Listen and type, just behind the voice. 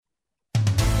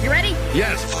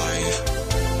Yes. 5,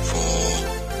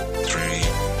 4, 3,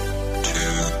 2,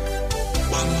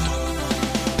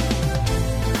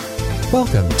 1.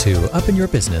 Welcome to Up in Your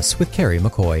Business with Carrie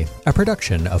McCoy, a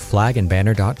production of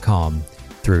flagandbanner.com.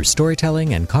 Through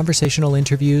storytelling and conversational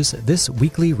interviews, this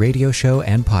weekly radio show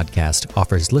and podcast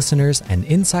offers listeners an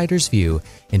insider's view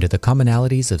into the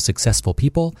commonalities of successful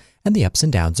people and the ups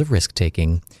and downs of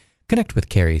risk-taking. Connect with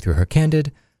Carrie through her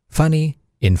candid, funny,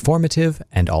 informative,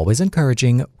 and always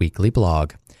encouraging weekly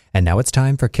blog. And now it's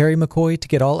time for Carrie McCoy to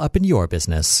get all up in your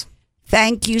business.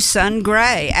 Thank you, Son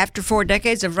Gray. After 4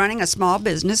 decades of running a small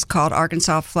business called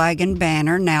Arkansas Flag and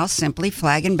Banner, now simply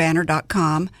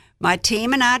flagandbanner.com, my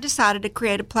team and I decided to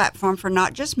create a platform for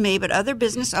not just me, but other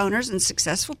business owners and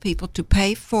successful people to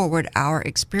pay forward our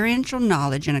experiential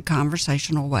knowledge in a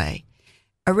conversational way.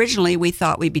 Originally, we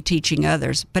thought we'd be teaching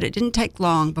others, but it didn't take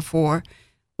long before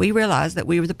we realized that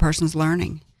we were the persons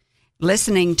learning.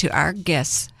 Listening to our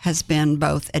guests has been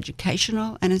both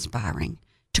educational and inspiring.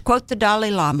 To quote the Dalai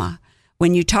Lama,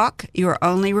 when you talk, you are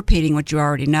only repeating what you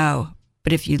already know,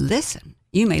 but if you listen,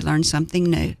 you may learn something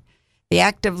new. The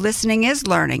act of listening is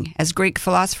learning. As Greek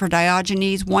philosopher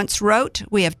Diogenes once wrote,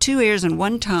 we have 2 ears and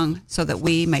 1 tongue so that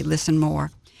we may listen more.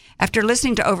 After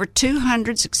listening to over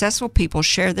 200 successful people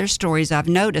share their stories, I've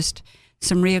noticed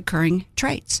some reoccurring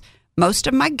traits. Most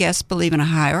of my guests believe in a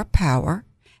higher power,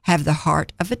 have the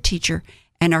heart of a teacher,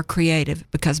 and are creative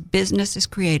because business is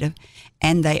creative,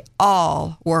 and they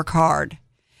all work hard.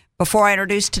 Before I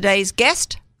introduce today's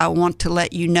guest, I want to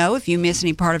let you know if you miss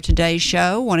any part of today's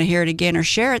show, want to hear it again or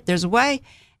share it, there's a way,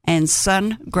 and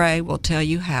Son Gray will tell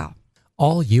you how.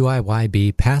 All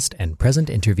UIYB past and present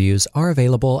interviews are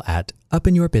available at Up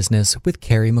in Your Business with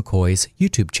Carrie McCoy's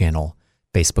YouTube channel,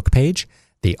 Facebook page,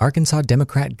 the Arkansas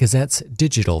Democrat Gazette's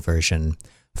digital version,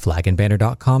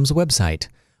 flagandbanner.com's website,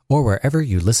 or wherever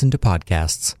you listen to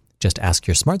podcasts. Just ask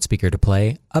your smart speaker to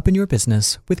play Up in Your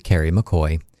Business with Carrie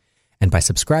McCoy. And by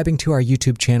subscribing to our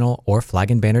YouTube channel or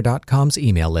flagandbanner.com's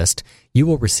email list, you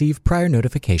will receive prior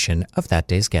notification of that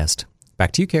day's guest.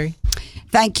 Back to you, Carrie.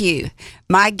 Thank you.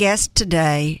 My guest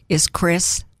today is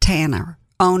Chris Tanner,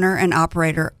 owner and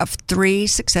operator of 3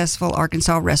 successful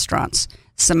Arkansas restaurants,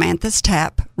 Samantha's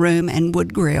Tap, Room and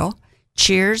Wood Grill,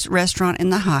 Cheers Restaurant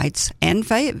in the Heights and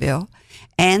Fayetteville,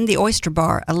 and the Oyster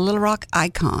Bar, a Little Rock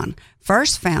icon,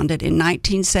 first founded in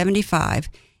 1975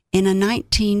 in a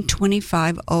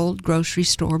 1925 old grocery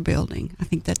store building. I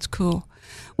think that's cool.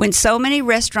 When so many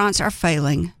restaurants are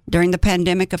failing during the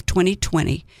pandemic of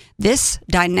 2020, this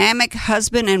dynamic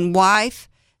husband and wife,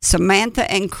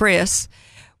 Samantha and Chris,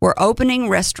 were opening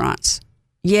restaurants.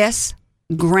 Yes,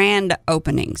 grand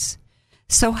openings.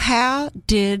 So how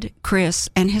did Chris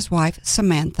and his wife,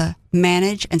 Samantha,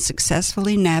 manage and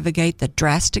successfully navigate the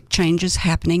drastic changes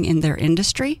happening in their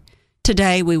industry?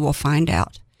 Today we will find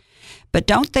out. But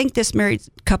don't think this married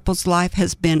couple's life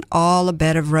has been all a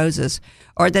bed of roses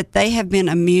or that they have been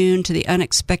immune to the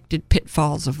unexpected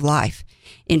pitfalls of life.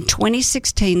 In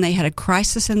 2016, they had a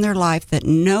crisis in their life that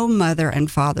no mother and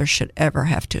father should ever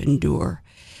have to endure.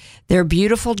 Their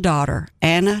beautiful daughter,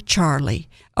 Anna Charlie,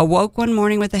 awoke one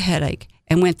morning with a headache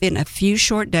and within a few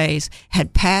short days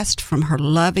had passed from her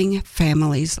loving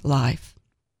family's life.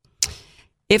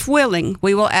 If willing,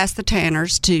 we will ask the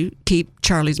Tanners to keep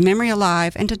Charlie's memory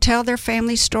alive and to tell their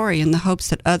family story in the hopes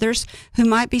that others who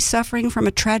might be suffering from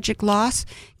a tragic loss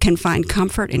can find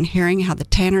comfort in hearing how the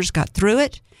Tanners got through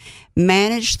it,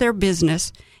 managed their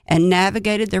business, and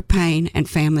navigated their pain and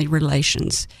family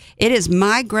relations. It is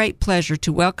my great pleasure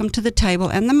to welcome to the table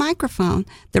and the microphone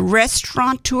the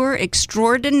restaurateur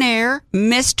extraordinaire,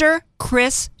 Mr.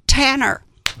 Chris Tanner.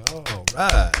 All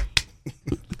right.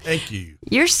 Thank you.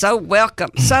 You're so welcome.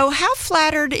 So how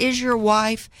flattered is your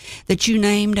wife that you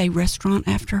named a restaurant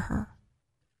after her?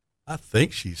 I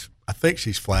think she's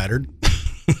flattered.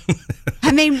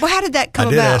 I mean, how did that come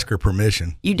about? I did ask her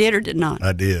permission. You did or did not?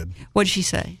 I did. What did she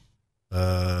say?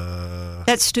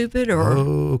 That's stupid or?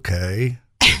 Okay.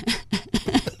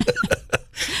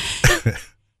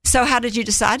 So how did you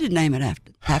decide to name it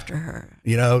after her?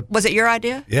 You know. Was it your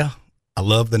idea? Yeah. I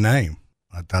love the name.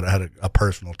 I thought it had a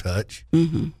personal touch,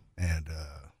 mm-hmm. and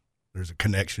there's a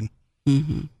connection.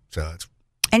 Mm-hmm. So it's.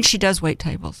 And she does wait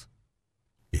tables.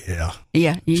 Yeah.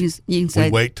 Yeah, you can say.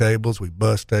 We wait tables, we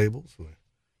bus tables,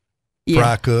 we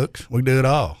fry cooks, we do it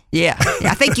all. Yeah.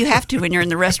 I think you have to when you're in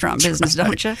the restaurant business, right.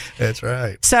 Don't you? That's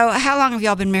right. So how long have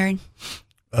y'all been married?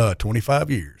 25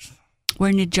 years.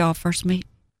 When did y'all first meet?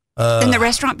 In the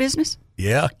restaurant business?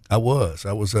 Yeah, I was.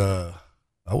 I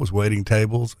was waiting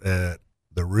tables at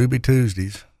the Ruby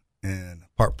Tuesdays in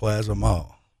Park Plaza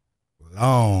Mall a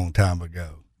long time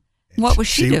ago. What was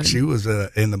she doing? She was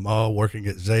in the mall working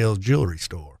at Zales Jewelry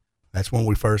Store. That's when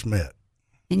we first met.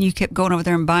 And you kept going over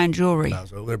there and buying jewelry. I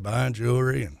was over there buying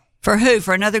jewelry. And For who?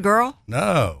 For another girl?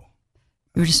 no.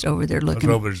 You were just over there looking.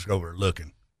 I was just over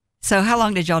looking. So how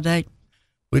long did y'all date?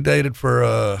 We dated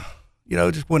for,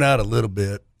 just went out a little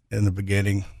bit in the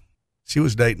beginning. She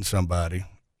was dating somebody.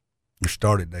 We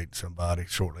started dating somebody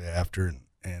shortly after,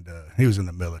 and he was in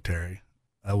the military.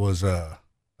 I was,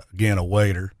 again, a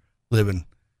waiter, living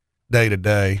day to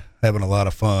day, having a lot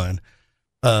of fun.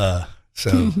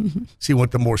 So she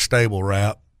went the more stable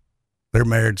route. Their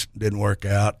marriage didn't work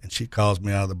out, and she calls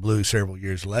me out of the blue several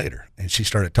years later, and she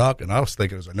started talking. I was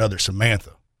thinking it was another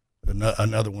Samantha,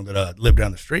 another one that lived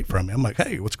down the street from me. I'm like,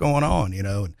 hey, what's going on,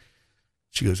 And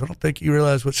she goes, I don't think you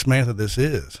realize what Samantha this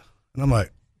is. And I'm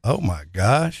like, oh, my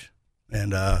gosh.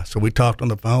 And so we talked on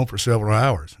the phone for several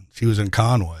hours. She was in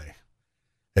Conway,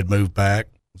 had moved back,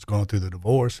 was going through the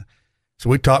divorce. So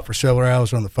we talked for several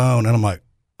hours on the phone, and I'm like,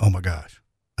 oh, my gosh.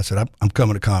 I said, I'm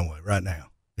coming to Conway right now.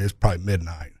 It's probably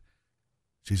midnight.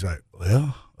 She's like,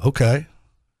 well, okay.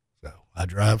 So I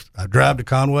drive to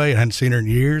Conway. I hadn't seen her in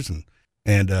years,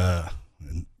 and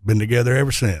been together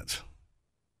ever since.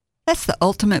 That's the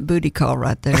ultimate booty call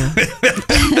right there.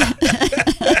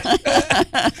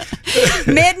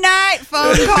 Midnight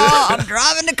phone call. I'm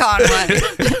driving to Conway.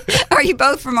 Are you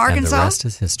both from Arkansas? And the rest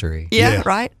is history. Yeah.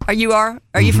 Right. Are you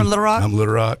from Little Rock? I'm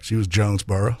Little Rock. She was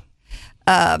Jonesboro.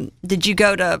 Did you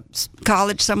go to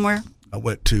college somewhere? I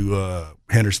went to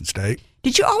Henderson State.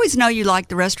 Did you always know you liked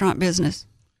the restaurant business?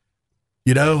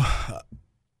 I've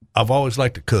always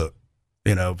liked to cook.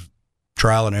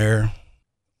 Trial and error.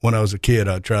 When I was a kid,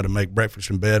 I tried to make breakfast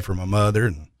in bed for my mother,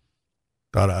 and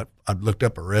thought I'd looked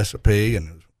up a recipe, and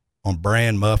it was on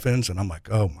bran muffins, and I'm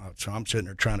like, oh, so I'm sitting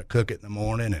there trying to cook it in the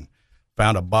morning, and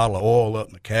found a bottle of oil up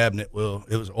in the cabinet. Well,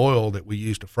 it was oil that we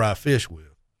used to fry fish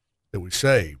with, that we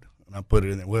saved, and I put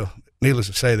it in there. Well, needless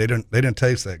to say, they didn't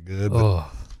taste that good,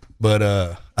 but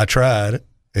I tried it,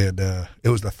 and it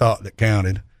was the thought that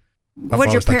counted. What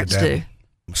did your parents do?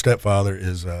 My stepfather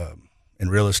is in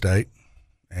real estate,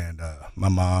 and my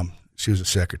mom, she was a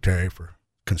secretary for a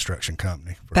construction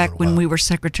company. Back when we were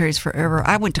secretaries forever.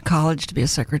 I went to college to be a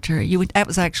secretary. That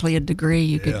was actually a degree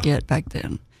you could get back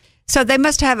then. So they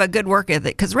must have a good work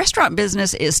ethic, because restaurant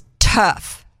business is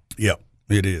tough. Yep,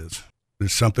 it is.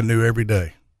 There's something new every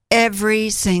day. Every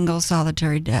single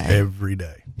solitary day. Every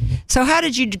day. So how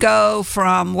did you go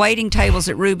from waiting tables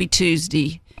at Ruby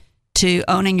Tuesday to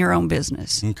owning your own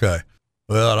business? Okay.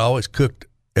 Well, I'd always cooked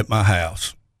at my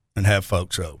house and have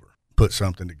folks over, put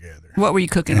something together. What were you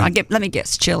cooking? Let me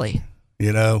guess, chili.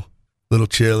 Little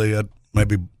chili, I'd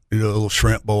maybe a little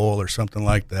shrimp boil or something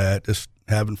like that, just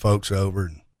having folks over.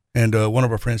 And one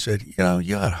of our friends said, you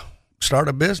ought to start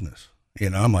a business.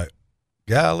 I'm like,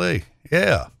 golly,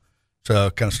 yeah. So I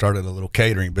kind of started a little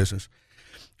catering business.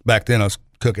 Back then I was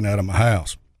cooking out of my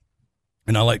house.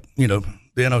 And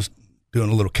then I was doing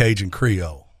a little Cajun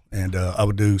Creole. And I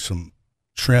would do some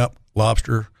shrimp,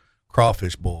 lobster,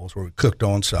 crawfish boils where we cooked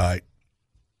on site.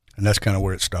 And that's kind of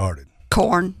where it started.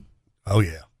 Corn. Oh,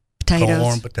 yeah. Potatoes.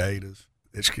 Corn, potatoes.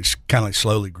 It's kind of like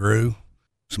slowly grew.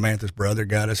 Samantha's brother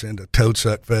got us into Toad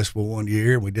Suck Festival one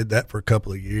year. We did that for a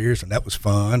couple of years, and that was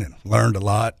fun, and learned a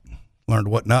lot. Learned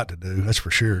what not to do, that's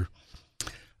for sure.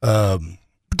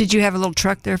 Did you have a little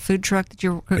truck there, food truck that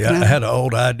you were cooking Yeah, out? I had an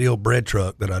old Ideal bread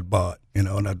truck that I'd bought, and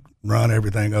I'd run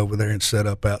everything over there and set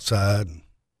up outside.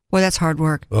 Well, that's hard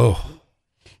work. Oh.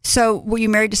 So were you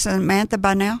married to Samantha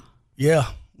by now? Yeah,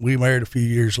 we married a few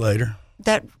years later.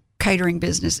 That catering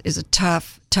business is a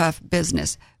tough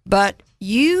business. But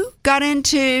you got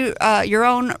into your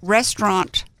own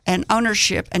restaurant and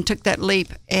ownership and took that leap.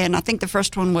 And I think the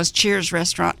first one was Cheers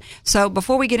Restaurant. So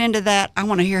before we get into that, I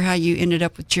want to hear how you ended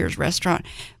up with Cheers Restaurant.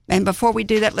 And before we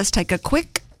do that, let's take a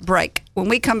quick break. When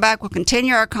we come back, we'll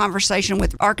continue our conversation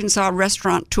with Arkansas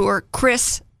restaurateur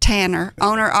Chris Tanner,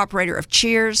 owner-operator of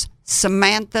Cheers,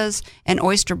 Samantha's, and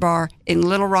Oyster Bar in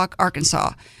Little Rock,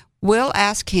 Arkansas. We'll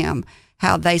ask him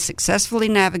how they successfully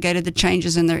navigated the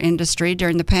changes in their industry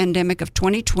during the pandemic of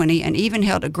 2020 and even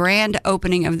held a grand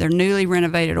opening of their newly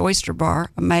renovated Oyster Bar.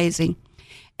 Amazing.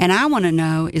 And I want to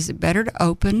know, is it better to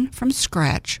open from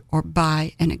scratch or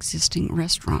buy an existing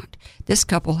restaurant? This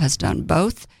couple has done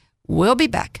both. We'll be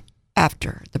back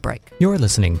after the break. You're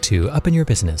listening to Up in Your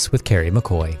Business with Carrie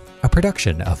McCoy, a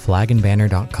production of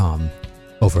flagandbanner.com.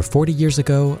 Over 40 years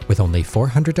ago, with only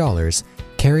 $400,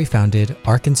 Carrie founded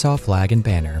Arkansas Flag and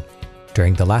Banner.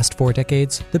 During the last 4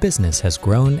 decades, the business has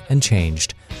grown and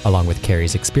changed, along with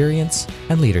Carrie's experience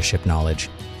and leadership knowledge.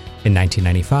 In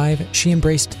 1995, she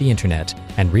embraced the internet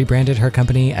and rebranded her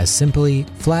company as simply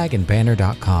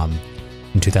flagandbanner.com.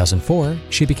 In 2004,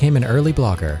 she became an early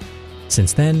blogger.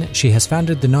 Since then, she has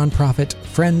founded the nonprofit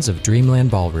Friends of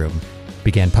Dreamland Ballroom,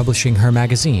 began publishing her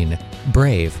magazine,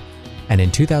 Brave, and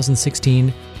in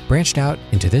 2016, branched out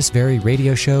into this very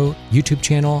radio show, YouTube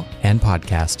channel, and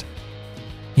podcast.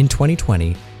 In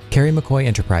 2020, Carrie McCoy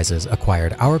Enterprises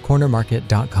acquired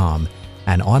OurCornerMarket.com,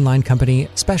 an online company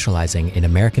specializing in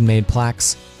American-made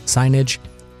plaques, signage,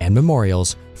 and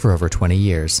memorials for over 20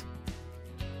 years.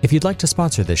 If you'd like to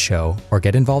sponsor this show or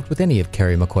get involved with any of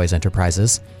Carrie McCoy's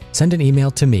enterprises, send an email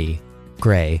to me,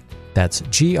 Gray, that's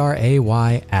GRAY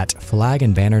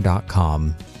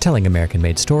 @flagandbanner.com, telling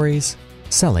American-made stories,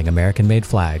 selling American-made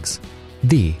flags.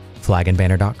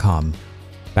 TheFlagandBanner.com.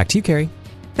 Back to you, Carrie.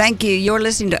 Thank you. You're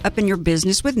listening to Up in Your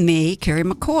Business with me, Carrie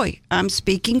McCoy. I'm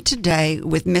speaking today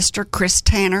with Mr. Chris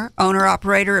Tanner,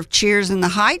 owner-operator of Cheers in the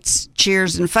Heights,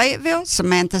 Cheers in Fayetteville,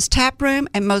 Samantha's Tap Room,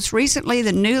 and most recently,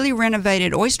 the newly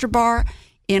renovated Oyster Bar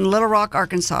in Little Rock,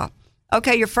 Arkansas.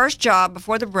 Okay, your first job,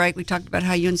 before the break, we talked about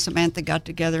how you and Samantha got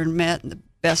together and met, and the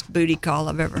best booty call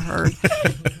I've ever heard.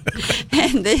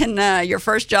 And then your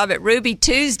first job at Ruby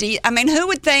Tuesday. I mean, who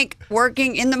would think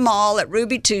working in the mall at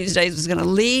Ruby Tuesdays was going to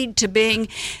lead to being...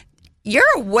 You're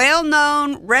a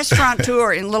well-known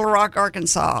restaurateur in Little Rock,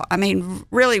 Arkansas. I mean,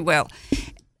 really well.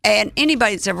 And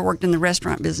anybody that's ever worked in the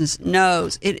restaurant business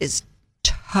knows it is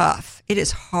tough. It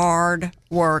is hard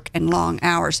work and long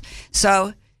hours.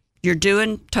 So you're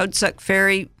doing Toadsuck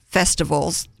Ferry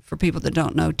festivals. For people that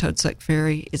don't know, Toadsuck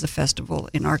Ferry is a festival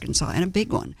in Arkansas, and a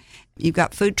big one. You've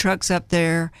got food trucks up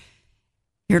there.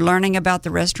 You're learning about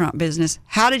the restaurant business.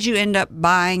 How did you end up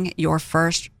buying your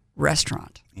first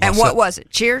restaurant? And what was it?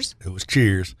 Cheers? It was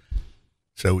Cheers.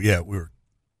 So, yeah, we were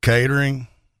catering,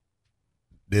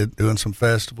 doing some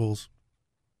festivals.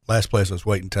 Last place I was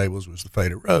waiting tables was the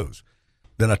Faded Rose.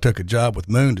 Then I took a job with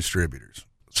Moon Distributors,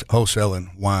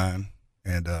 wholesaling wine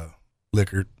and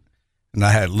liquor. And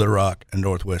I had Little Rock and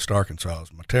Northwest Arkansas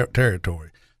as my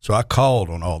territory. So I called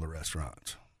on all the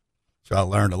restaurants. So I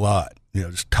learned a lot,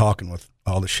 just talking with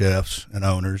all the chefs and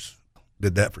owners.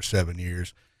 Did that for 7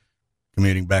 years,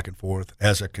 commuting back and forth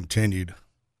as I continued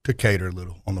to cater a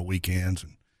little on the weekends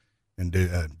and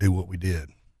do what we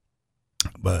did.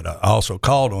 But I also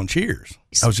called on Cheers.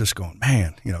 I was just going,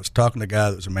 man, I was talking to a guy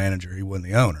that was a manager. He wasn't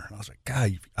the owner. I was like,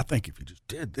 God, I think if you just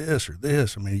did this or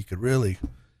this, I mean, you could really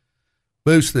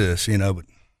boost this, but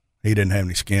he didn't have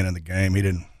any skin in the game. He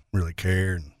didn't really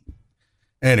care. And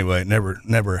anyway, it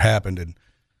never happened. And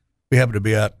we happened to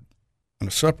be out on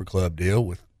a supper club deal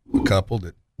with a couple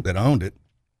that owned it.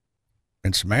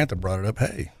 And Samantha brought it up,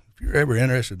 hey, if you're ever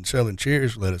interested in selling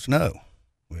Cheers, let us know.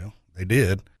 Well, they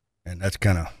did. And that's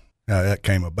kind of how that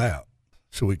came about.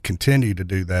 So we continued to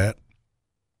do that,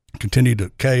 continued to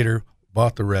cater,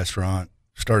 bought the restaurant,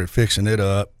 started fixing it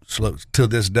up. Slow to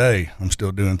this day, I'm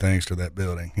still doing things to that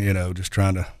building, just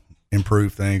trying to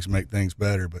improve things, make things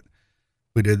better. But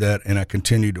we did that, and I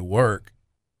continued to work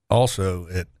also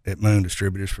at Moon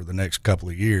Distributors for the next couple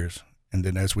of years. And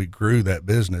then as we grew that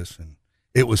business, and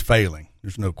it was failing,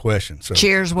 there's no question. So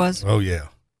Cheers was? Oh, yeah.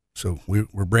 So we're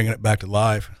bringing it back to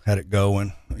life, had it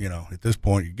going. At this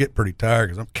point, you get pretty tired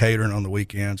because I'm catering on the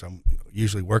weekends. I'm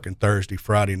usually working Thursday,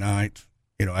 Friday nights.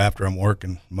 After I'm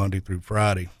working Monday through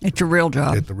Friday. It's your real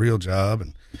job. At the real job.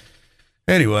 And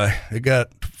anyway, it got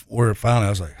where finally I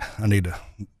was like, I need to,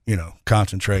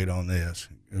 concentrate on this.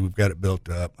 We've got it built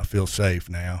up. I feel safe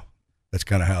now. That's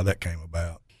kind of how that came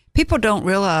about. People don't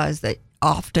realize that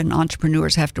often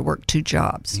entrepreneurs have to work two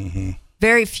jobs. Mm-hmm.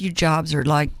 Very few jobs are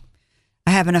like, I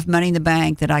have enough money in the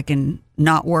bank that I can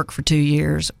not work for 2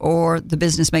 years, or the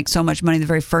business makes so much money the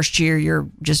very first year you're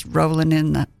just rolling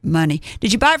in the money.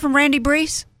 Did you buy it from Randy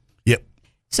Brees? Yep.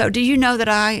 So do you know that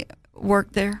I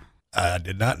worked there? I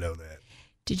did not know that.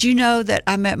 Did you know that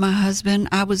I met my husband?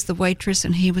 I was the waitress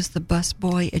and he was the bus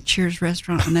boy at Cheers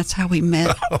Restaurant, and that's how we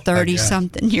met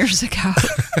 30-something years ago.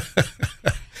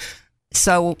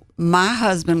 So my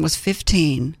husband was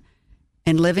 15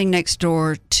 and living next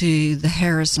door to the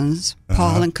Harrisons,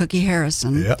 Paul and Cookie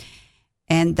Harrison. Yep.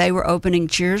 And they were opening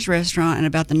Cheers Restaurant in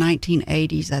about the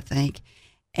 1980s, I think.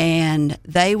 And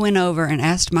they went over and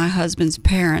asked my husband's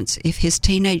parents if his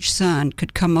teenage son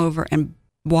could come over and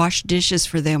wash dishes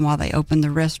for them while they opened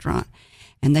the restaurant.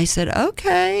 And they said,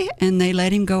 okay. And they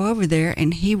let him go over there.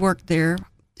 And he worked there,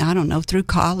 I don't know, through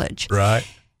college. Right.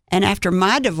 And after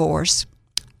my divorce,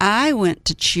 I went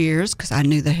to Cheers because I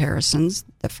knew the Harrisons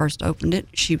that first opened it.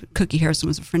 Cookie Harrison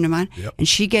was a friend of mine. Yep. And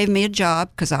she gave me a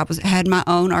job because I had my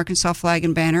own Arkansas Flag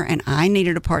and Banner, and I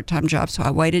needed a part-time job. So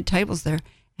I waited tables there,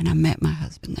 and I met my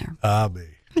husband there.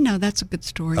 I know, that's a good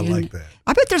story. I like that.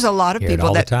 I bet there's a lot of people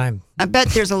all that the time. I bet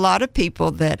there's a lot of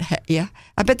people that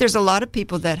I bet there's a lot of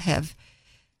people that have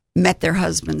met their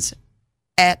husbands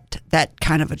at that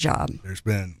kind of a job? There's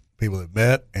been people that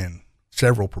met and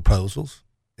several proposals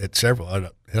at several,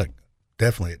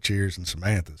 definitely at Cheers and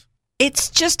Samantha's. It's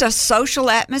just a social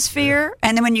atmosphere.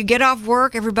 And then when you get off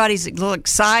work, everybody's a little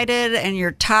excited and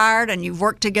you're tired and you've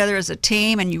worked together as a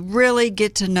team and you really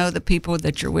get to know the people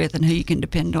that you're with and who you can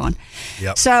depend on.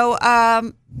 Yep. So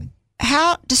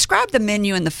describe the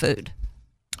menu and the food.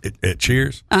 At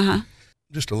Cheers? Uh-huh.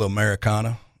 Just a little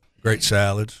Americana, great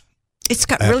salads. It's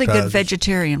got really good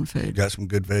vegetarian food. Got some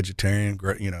good vegetarian,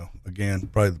 great, again,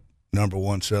 probably the number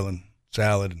one selling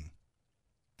salad in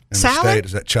the state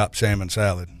is that chopped salmon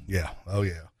salad. Yeah. Oh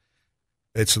yeah.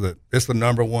 It's the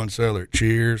number one seller at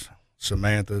Cheers,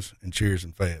 Samantha's, and Cheers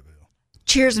in Fayetteville.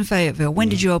 Cheers in Fayetteville. When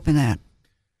did you open that?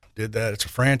 Did that. It's a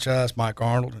franchise. Mike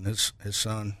Arnold and his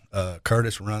son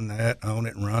Curtis own it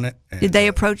and run it. And, did they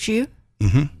approach you?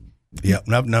 Mm-hmm. Yep.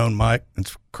 And I've known Mike.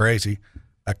 It's crazy.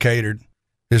 I catered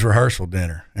his rehearsal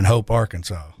dinner in Hope,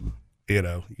 Arkansas.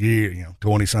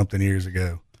 20-something years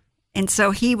ago. And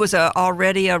so he was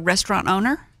already a restaurant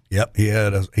owner? Yep, he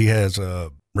has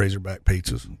Razorback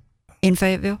Pizzas in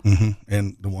Fayetteville,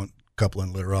 and the couple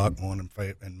in Little Rock, one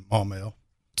in Maumelle.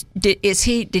 Did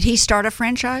he start a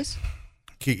franchise?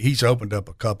 He's opened up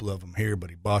a couple of them here, but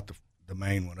he bought the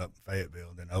main one up in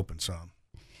Fayetteville, then opened some.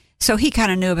 So he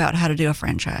kind of knew about how to do a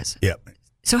franchise. Yep.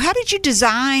 So how did you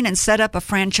design and set up a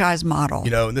franchise model?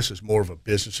 And this is more of a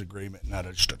business agreement, not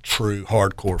just a true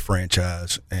hardcore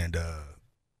franchise, and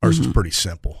ours is pretty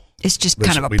simple. It's just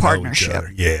kind of a partnership.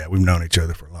 Yeah, we've known each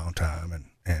other for a long time,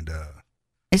 and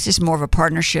it's just more of a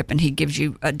partnership, and he gives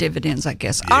you dividends, I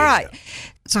guess. Yeah. All right.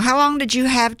 So how long did you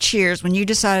have Cheers when you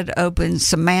decided to open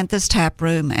Samantha's Tap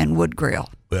Room and Wood Grill?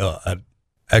 Well, I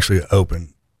actually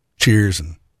opened Cheers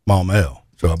in Maumelle.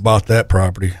 So I bought that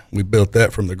property. We built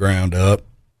that from the ground up,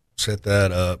 set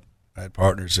that up. I had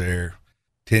partners there.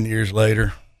 10 years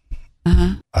later,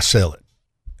 I sell it.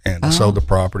 And I sold the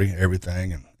property,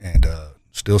 everything, and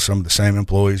still some of the same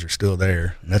employees are still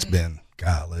there. And that's been,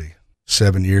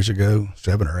 7 years ago,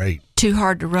 7 or 8. Too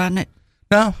hard to run it?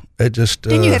 No, it just...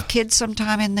 Didn't you have kids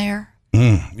sometime in there?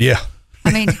 Yeah.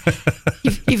 I mean,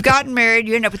 you've gotten married,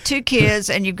 you end up with 2 kids,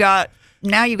 and you've got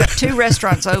 2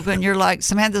 restaurants open. You're like,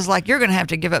 Samantha's like, you're going to have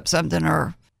to give up something,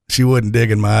 or... She wasn't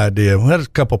digging my idea. We had a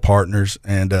couple partners,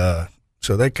 and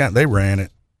so they ran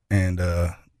it, and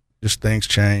just things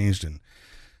changed, and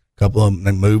a couple of them,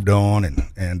 they moved on,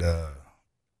 and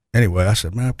anyway, I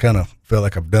said, man, I kind of feel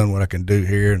like I've done what I can do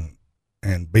here,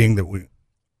 and being that we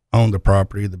own the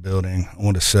property, the building, I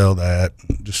wanted to sell that,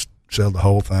 just sell the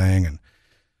whole thing,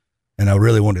 and I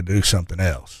really wanted to do something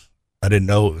else. I didn't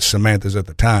know it was Samantha's at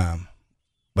the time,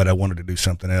 but I wanted to do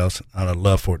something else. I'd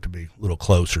love for it to be a little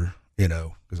closer,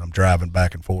 because I'm driving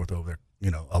back and forth over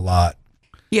there, a lot.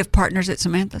 You have partners at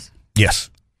Samantha's? Yes.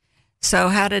 So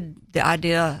how did the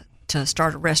idea to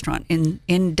start a restaurant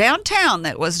in downtown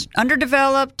that was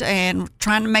underdeveloped and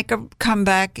trying to make a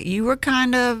comeback, you were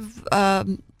kind of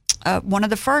one of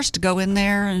the first to go in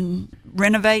there and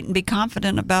renovate and be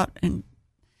confident about. And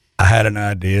I had an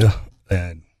idea,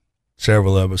 and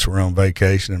several of us were on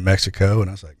vacation in Mexico, and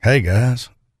I was like, hey, guys,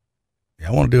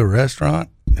 I want to do a restaurant.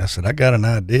 I said, I got an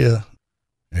idea.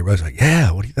 Everybody's like,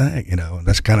 yeah, what do you think? And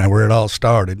that's kind of where it all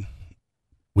started.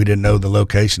 We didn't know the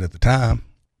location at the time.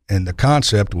 And the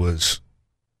concept was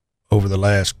over the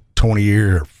last 20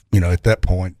 years, at that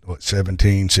point,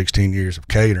 17, 16 years of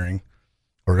catering,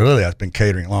 or really I've been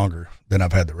catering longer than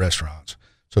I've had the restaurants.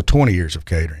 So 20 years of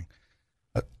catering.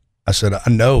 I said, I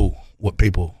know what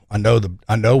they'll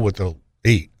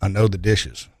eat. I know the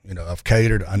dishes. I've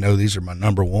catered. I know these are my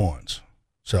number ones.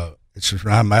 So it's just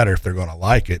not a matter if they're going to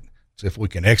like it. It's if we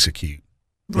can execute.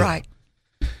 Right.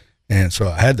 And so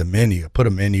I had the menu. I put a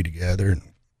menu together,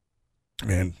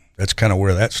 and that's kind of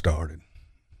where that started.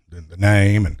 The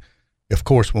name, and of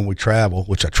course, when we travel,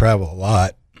 which I travel a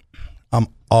lot, I'm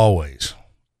always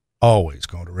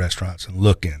going to restaurants and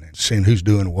looking and seeing who's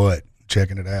doing what,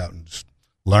 checking it out, and just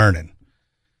learning.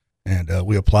 And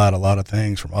we applied a lot of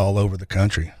things from all over the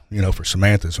country, for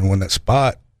Samantha's. And when that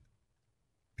spot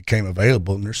became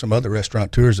available, and there's some other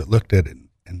restaurateurs that looked at it,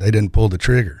 and they didn't pull the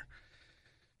trigger.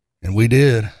 And we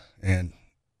did. And,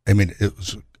 I mean, it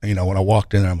was, when I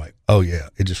walked in there, I'm like, oh, yeah.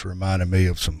 It just reminded me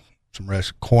of some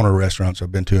corner restaurants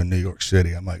I've been to in New York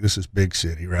City. I'm like, this is big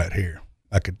city right here.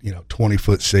 I could,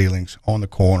 20-foot ceilings on the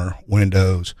corner,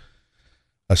 windows.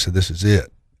 I said, this is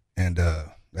it. And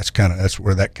that's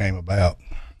where that came about.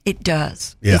 It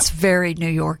does. Yeah. It's very New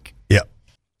York. Yep.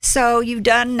 So you've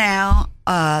done now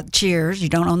Cheers. You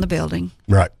don't own the building.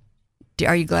 Right.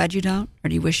 Are you glad you don't, or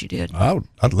do you wish you did?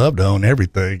 I'd love to own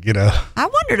everything, you know. I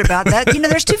wondered about that.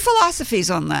 There's two philosophies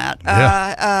on that.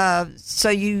 Yeah. So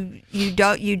you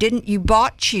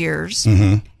bought Cheers,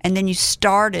 Mm-hmm. and then you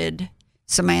started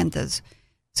Samantha's.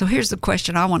 So here's the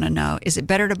question I want to know: is it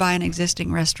better to buy an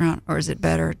existing restaurant, or is it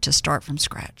better to start from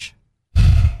scratch?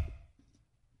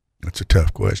 That's a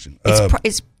tough question.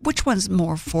 Which one's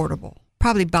more affordable?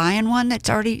 Probably buying one that's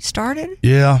already started.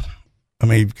 Yeah, I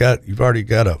mean you've already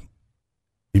got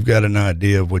an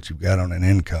idea of what you've got on an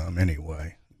income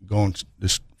anyway. Going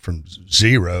just from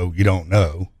zero, you don't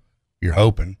know. You're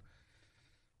hoping,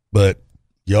 but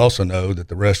you also know that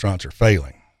the restaurants are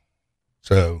failing,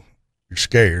 so you're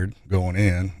scared going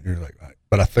in. You're like,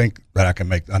 but I think that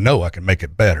I know I can make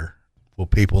it better. Will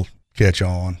people catch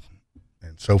on?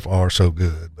 And so far, so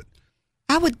good. But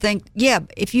I would think,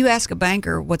 if you ask a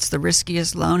banker what's the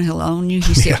riskiest loan he'll loan you,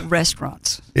 he said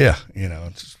restaurants. Yeah,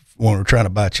 it's when we're trying to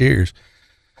buy Cheers,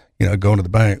 going to the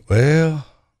bank, well,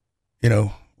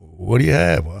 what do you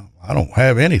have? Well, I don't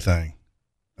have anything.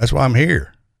 That's why I'm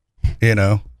here,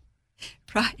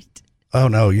 Right. Oh,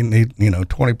 no, you need,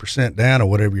 20% down or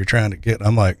whatever you're trying to get.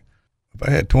 I'm like, if I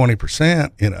had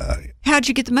 20%, How'd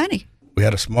you get the money? We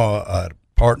had a small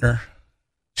partner,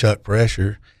 Chuck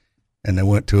Pressure, and they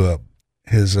went to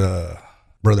his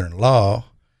brother-in-law,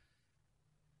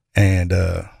 and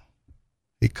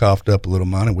he coughed up a little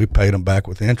money. We paid him back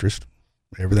with interest.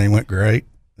 Everything went great.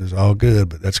 It was all good,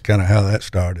 but that's kind of how that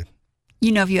started.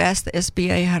 If you ask the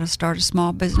SBA how to start a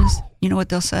small business, you know what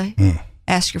they'll say?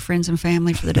 Ask your friends and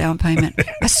family for the down payment.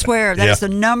 I swear, that's the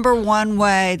number one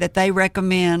way that they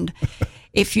recommend.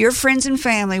 If your friends and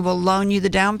family will loan you the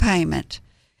down payment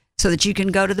so that you can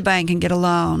go to the bank and get a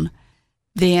loan,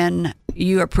 then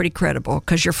you are pretty credible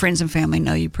because your friends and family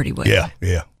know you pretty well.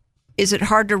 Yeah. Is it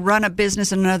hard to run a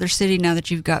business in another city now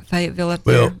that you've got Fayetteville up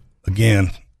there? Well,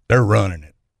 again, they're running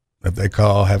it. If they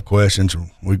call, have questions,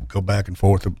 we go back and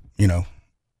forth,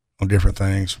 on different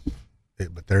things.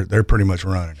 But they're pretty much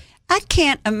running it. I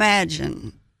can't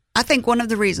imagine. I think one of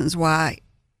the reasons why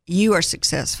you are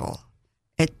successful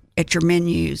at your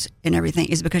menus and everything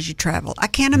is because you travel. I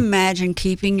can't imagine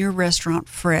keeping your restaurant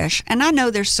fresh. And I know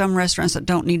there's some restaurants that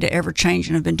don't need to ever change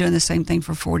and have been doing the same thing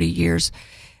for 40 years,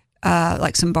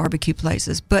 like some barbecue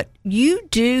places. But you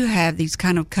do have these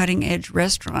kind of cutting edge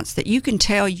restaurants that you can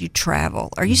tell you travel.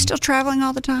 Are you still traveling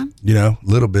all the time? A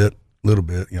little bit.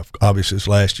 Obviously this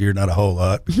last year, not a whole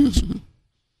lot because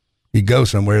you go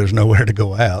somewhere, there's nowhere to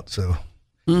go out. So,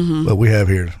 but we have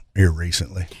here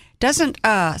recently. Doesn't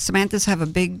Samantha's have a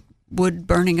big wood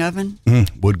burning oven?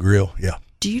 Wood grill, yeah.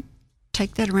 Do you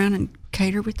take that around and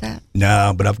cater with that?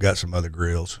 No, but I've got some other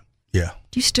grills. Yeah.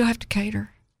 Do you still have to cater?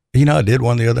 I did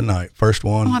one the other night. First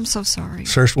one. Oh, I'm so sorry.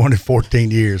 First one in 14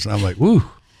 years, and I'm like, woo.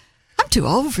 I'm too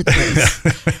old for this.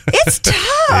 It's tough.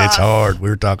 It's hard. We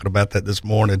were talking about that this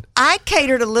morning. I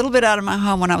catered a little bit out of my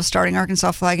home when I was starting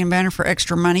Arkansas Flag and Banner for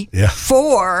extra money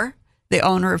for the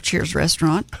owner of Cheers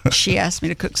Restaurant. She asked me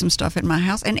to cook some stuff in my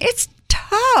house, and it's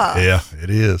tough. Yeah, it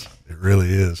is. It really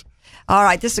is. All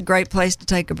right, this is a great place to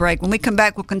take a break. When we come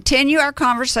back, we'll continue our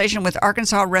conversation with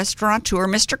Arkansas restaurateur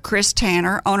Mr. Chris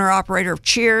Tanner, owner-operator of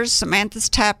Cheers, Samantha's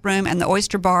Tap Room, and the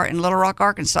Oyster Bar in Little Rock,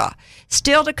 Arkansas.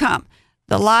 Still to come,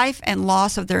 the life and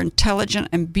loss of their intelligent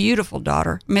and beautiful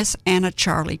daughter, Miss Anna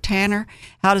Charlie Tanner.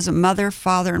 How does a mother,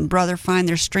 father, and brother find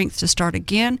their strength to start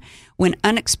again when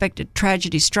unexpected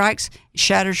tragedy strikes,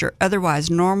 shatters your otherwise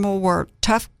normal world?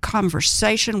 Tough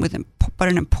conversation, but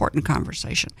an important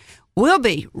conversation. We'll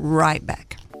be right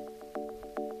back.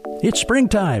 It's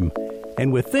springtime,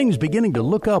 and with things beginning to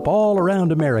look up all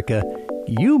around America,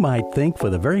 you might think for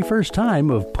the very first time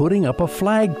of putting up a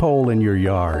flagpole in your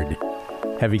yard.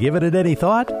 Have you given it any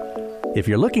thought? If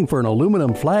you're looking for an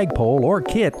aluminum flagpole or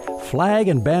kit,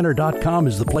 flagandbanner.com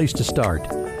is the place to start.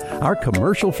 Our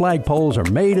commercial flagpoles are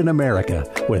made in America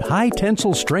with high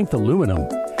tensile strength aluminum.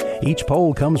 Each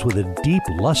pole comes with a deep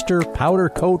luster, powder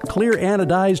coat, clear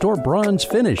anodized, or bronze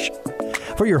finish.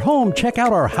 For your home, check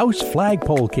out our house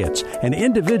flagpole kits and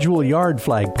individual yard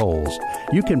flagpoles.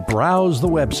 You can browse the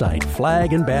website,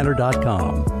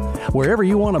 flagandbanner.com. Wherever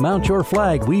you want to mount your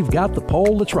flag, we've got the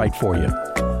pole that's right for you.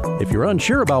 If you're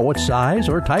unsure about what size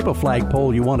or type of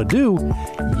flagpole you want to do,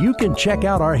 you can check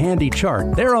out our handy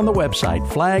chart there on the website,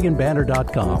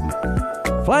 flagandbanner.com.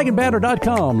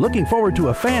 Flagandbanner.com, looking forward to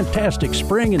a fantastic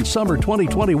spring and summer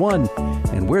 2021,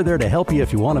 and we're there to help you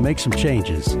if you want to make some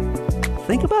changes.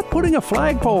 Think about putting a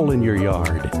flagpole in your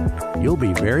yard. You'll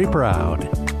be very proud.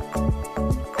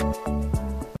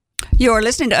 You're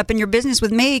listening to Up in Your Business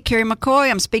with me, Carrie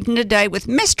McCoy. I'm speaking today with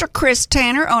Mr. Chris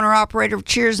Tanner, owner-operator of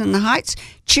Cheers in the Heights,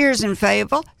 Cheers in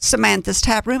Fayetteville, Samantha's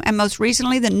Tap Room, and most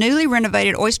recently, the newly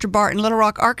renovated Oyster Bar in Little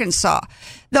Rock, Arkansas.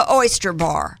 The Oyster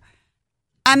Bar.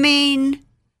 I mean,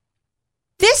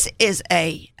 this is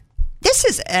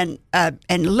an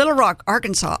Little Rock,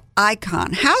 Arkansas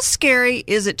icon. How scary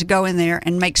is it to go in there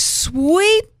and make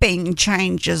sweeping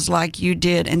changes like you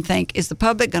did and think, is the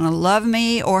public going to love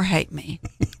me or hate me?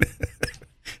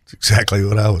 It's exactly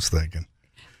what I was thinking.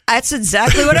 That's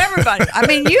exactly what everybody.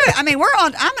 I'm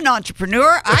an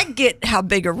entrepreneur. I get how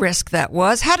big a risk that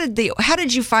was. How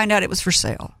did you find out it was for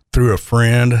sale? Through a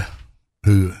friend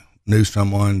who knew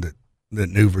someone that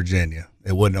knew Virginia.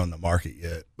 It wasn't on the market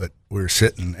yet, but we were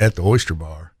sitting at the Oyster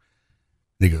Bar.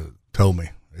 And he told me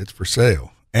it's for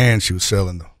sale, and she was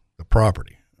selling the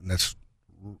property, and that's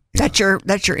your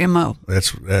MO.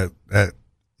 That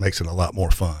makes it a lot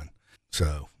more fun.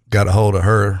 So got a hold of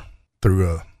her through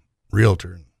a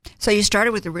realtor. So you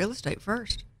started with the real estate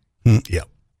first? Yep.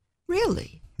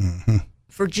 Really? Mm-hmm.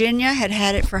 Virginia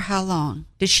had it for how long?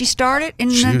 Did she start it in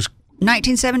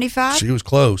 1975? She was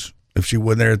close. If she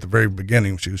wasn't there at the very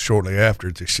beginning, she was shortly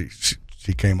after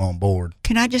she came on board.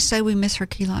 Can I just say we miss her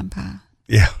key lime pie?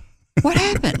 Yeah. What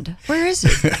happened? Where is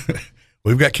it?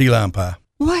 We've got key lime pie.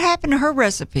 What happened to her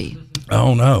recipe? I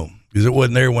don't know, because it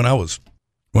wasn't there when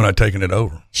I'd taken it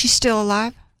over. She's still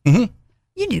alive? Mm-hmm.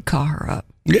 You need to call her up.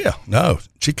 Yeah, no.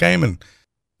 She came and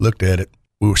looked at it.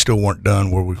 We still weren't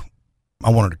done I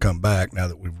wanted to come back now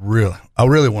that I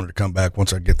really wanted to come back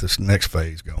once I get this next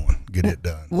phase going, get it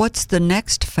done. What's the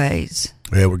next phase?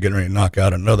 Yeah, we're getting ready to knock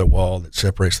out another wall that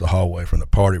separates the hallway from the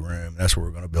party room. That's where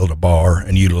we're going to build a bar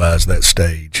and utilize that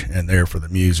stage and there for the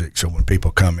music. So when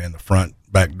people come in the front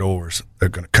back doors, they're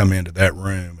going to come into that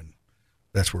room, and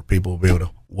that's where people will be able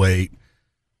to wait,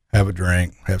 have a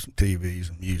drink, have some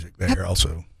TVs and music there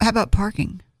also. How about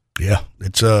parking? Yeah,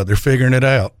 it's they're figuring it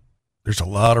out. There's a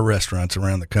lot of restaurants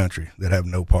around the country that have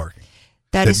no parking.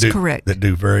 That is correct. That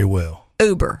do very well.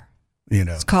 Uber.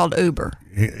 It's called Uber.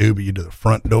 Uber, you do the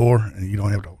front door, and you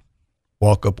don't have to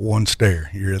walk up one stair.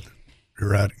 You're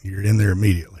in there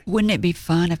immediately. Wouldn't it be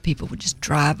fun if people would just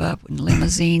drive up in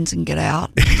limousines and get out,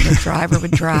 and the driver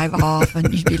would drive off,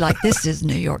 and you'd be like, this is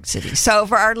New York City. So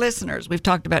for our listeners, we've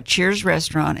talked about Cheers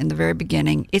Restaurant in the very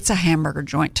beginning. It's a hamburger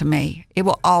joint to me. It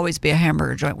will always be a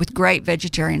hamburger joint with great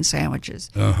vegetarian sandwiches.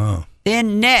 Uh-huh.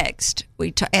 Then next,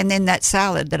 and then that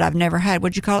salad that I've never had.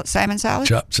 What'd you call it? Salmon salad?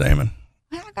 Chopped salmon.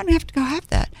 I'm going to have to go have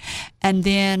that. And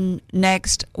then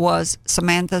next was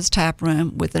Samantha's Tap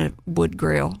Room with a wood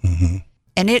grill. Mm-hmm.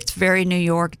 And it's very New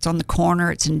York. It's on the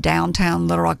corner. It's in downtown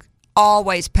Little Rock.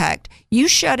 Always packed. You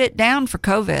shut it down for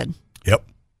COVID. Yep.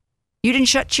 You didn't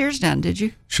shut Cheers down, did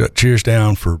you? Shut Cheers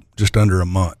down for just under a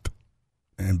month.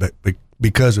 But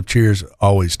because of Cheers,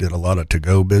 always did a lot of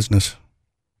to-go business.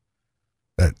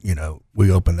 That, we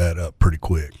opened that up pretty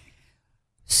quick.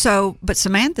 So, but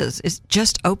Samantha's is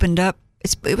just opened up.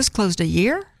 It was closed a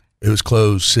year? It was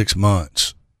closed 6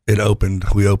 months. We opened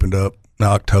up in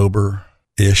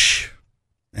October-ish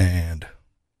and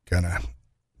kind of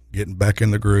getting back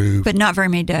in the groove. But not very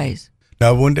many days.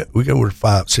 No, we were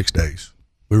 6 days.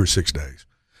 We were 6 days.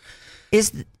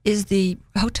 Is the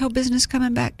hotel business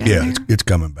coming back down there? Yeah, it's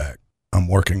coming back. I'm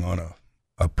working on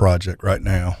a project right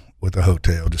now with a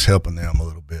hotel, just helping them a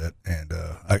little bit, and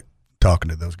I talking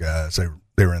to those guys.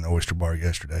 They were in the Oyster Bar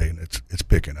yesterday, and it's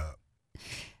picking up.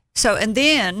 So and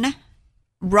then,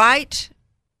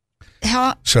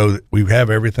 So we have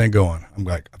everything going.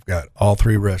 I've got all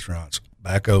 3 restaurants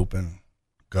back open,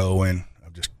 going.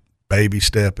 I'm just baby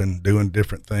stepping, doing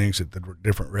different things at the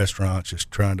different restaurants,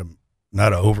 just trying to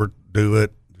not overdo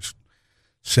it, just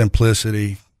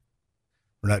simplicity.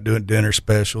 We're not doing dinner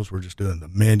specials. We're just doing the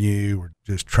menu. We're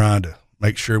just trying to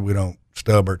make sure we don't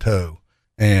stub our toe.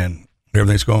 And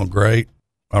everything's going great.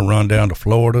 I run down to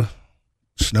Florida.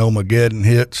 Snowmageddon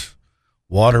hits.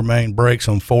 Water main breaks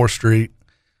on 4th Street,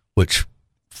 which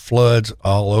floods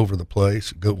all over the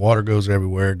place. Water goes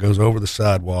everywhere. It goes over the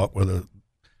sidewalk where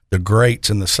the grates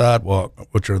in the sidewalk,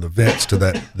 which are the vents to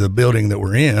the building that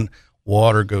we're in.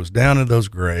 Water goes down into those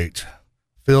grates,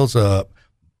 fills up,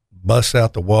 busts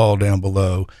out the wall down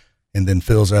below, and then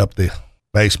fills up the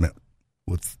basement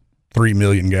with 3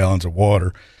 million gallons of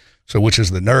water. So, which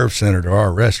is the nerve center to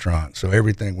our restaurant. So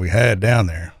everything we had down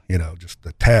there, just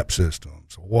the tap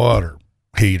systems, water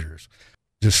heaters,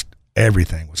 just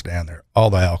everything was down there. All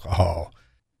the alcohol,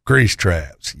 grease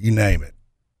traps, you name it.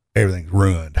 Everything's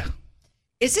ruined.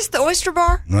 Is this the Oyster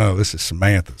Bar? No, this is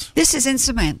Samantha's. This is in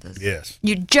Samantha's. Yes.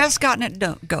 You just gotten it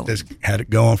going. Just had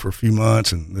it going for a few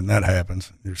months, and then that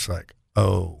happens. You're just like,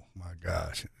 oh my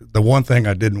gosh. The one thing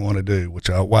I didn't want to do,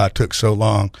 why I took so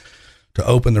long to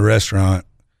open the restaurant,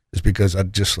 is because I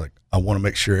want to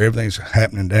make sure everything's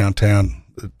happening downtown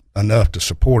enough to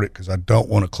support it, because I don't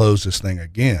want to close this thing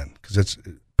again, because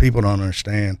people don't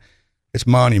understand. It's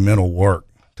monumental work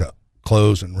to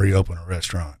close and reopen a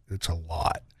restaurant. It's a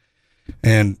lot.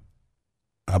 And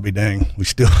I'll be dang, we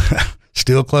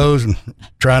still closed and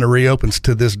trying to reopen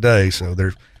to this day. So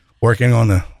they're working on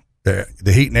the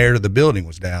heat and air to the building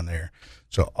was down there.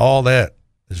 So all that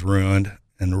is ruined,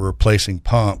 and they're replacing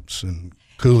pumps and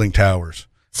cooling towers.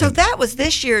 So that was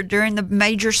this year during the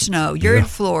major snow. You're in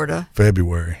Florida.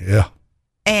 February, yeah.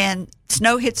 And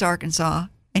snow hits Arkansas,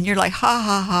 and you're like, ha,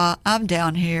 ha, ha, I'm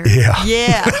down here.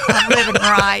 Yeah. I'm living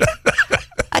right.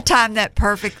 I timed that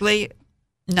perfectly.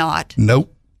 Not.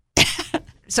 Nope.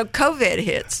 So COVID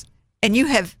hits, and you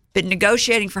have been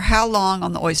negotiating for how long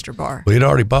on the Oyster Bar? We had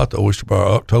already bought the Oyster Bar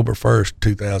October 1st,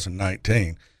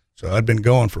 2019. So I'd been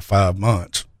going for 5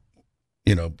 months,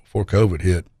 before COVID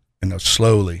hit, and I was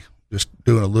slowly just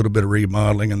doing a little bit of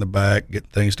remodeling in the back, getting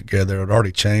things together. I'd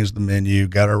already changed the menu,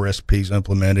 got our recipes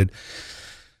implemented,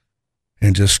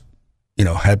 and just,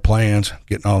 had plans,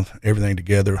 getting everything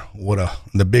together, in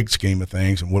the big scheme of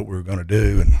things and what we were going to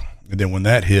do. And then when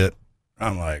that hit,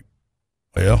 I'm like,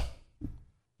 well,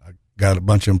 I got a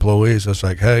bunch of employees. I was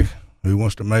like, hey, who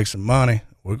wants to make some money?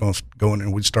 We're going to go in,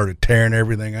 and we started tearing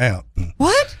everything out. And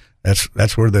what?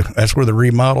 That's where the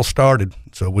remodel started.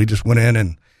 So we just went in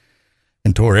and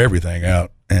tore everything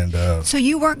out. And so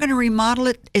you weren't going to remodel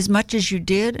it as much as you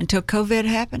did until COVID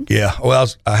happened? Yeah. Well,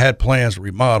 I had plans to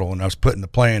remodel, and I was putting the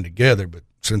plan together, but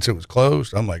since it was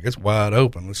closed, I'm like, it's wide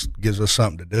open. This gives us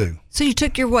something to do. So you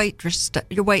took your wait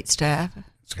staff.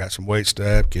 It's got some wait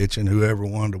staff, kitchen, whoever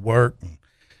wanted to work. And,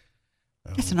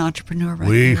 it's an entrepreneur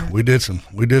there. We did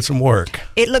some work.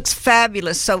 It looks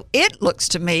fabulous. So it looks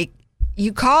to me,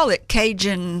 you call it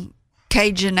Cajun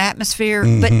atmosphere,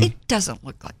 but it doesn't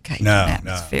look like Cajun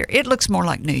atmosphere. It looks more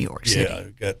like New York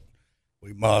City. Yeah,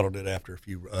 we modeled it after a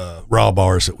few raw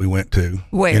bars that we went to.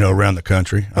 Where? Around the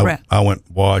country. I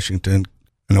went Washington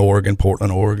and Oregon,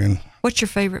 Portland, Oregon. What's your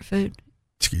favorite food?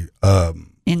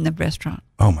 In the restaurant?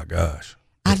 Oh my gosh!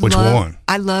 Which one?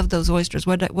 I love those oysters.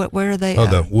 Where are they? Oh,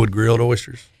 the wood grilled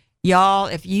oysters. Y'all,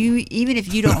 even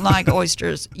if you don't like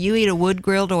oysters, you eat a wood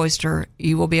grilled oyster,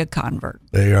 you will be a convert.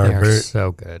 They are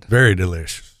so good. Very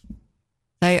delicious.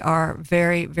 They are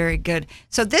very, very good.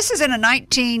 So this is in a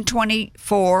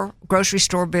 1924 grocery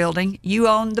store building. You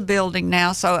own the building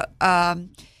now, so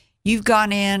you've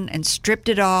gone in and stripped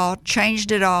it all,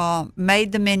 changed it all,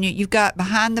 made the menu. You've got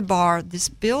behind the bar this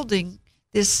building,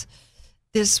 this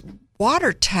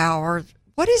water tower.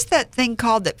 What is that thing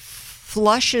called that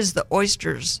flushes the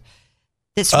oysters?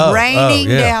 It's raining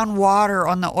down water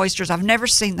on the oysters. I've never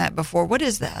seen that before. What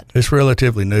is that? It's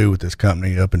relatively new with this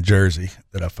company up in Jersey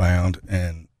that I found,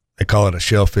 and they call it a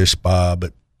shellfish spa,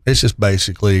 but it's just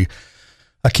basically,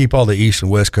 I keep all the East and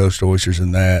West Coast oysters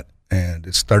in that, and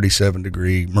it's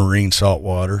 37-degree marine salt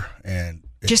water, and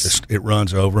it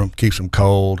runs over them, keeps them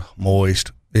cold,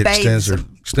 moist. It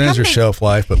extends their shelf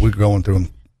life, but we're going through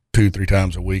them 2-3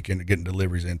 times a week and getting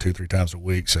deliveries in 2-3 times a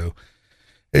week, so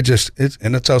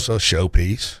it's also a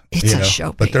showpiece. It's a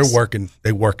showpiece. But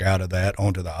they work out of that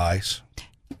onto the ice.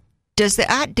 Did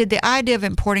the idea of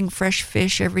importing fresh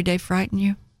fish every day frighten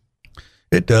you?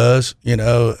 It does,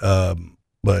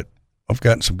 but I've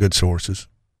gotten some good sources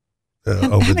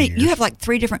over the years. You have like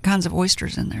 3 different kinds of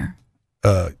oysters in there.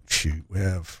 We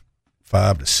have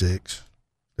 5 to 6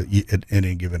 at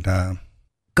any given time.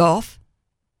 Gulf?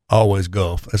 Always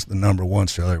Gulf. That's the number one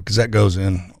seller because that goes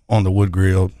in on the wood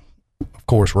grilled. Of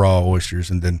course, raw oysters,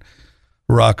 and then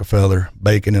Rockefeller,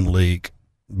 Bacon and Leek,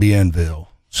 Bienville.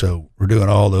 So we're doing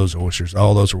all those oysters.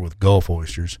 All those are with Gulf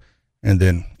oysters, and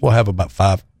then we'll have about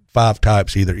five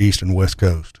types, either East and West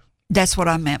Coast. That's what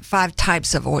I meant. 5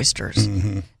 types of oysters,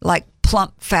 like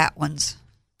plump, fat ones.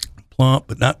 Plump,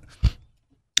 but not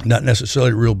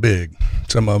necessarily real big.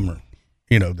 Some of them are,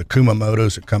 the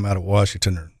Kumamotos that come out of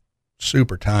Washington are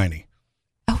super tiny.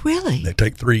 Oh, really? They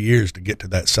take 3 years to get to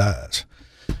that size.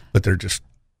 But they're just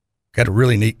got a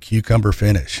really neat cucumber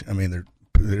finish. I mean,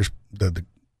 there's the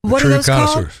what true are those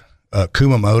connoisseurs.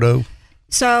 Kumamoto.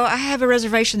 So I have a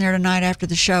reservation there tonight after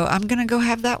the show. I'm going to go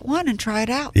have that one and try it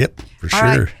out. Yep, for sure.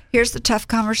 All right, here's the tough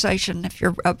conversation if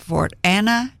you're up for it.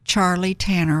 Anna Charlie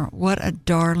Tanner. What a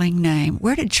darling name.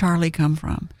 Where did Charlie come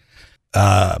from?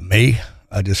 Me.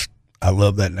 I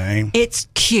love that name. It's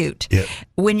cute. Yep.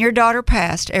 When your daughter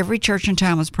passed, every church in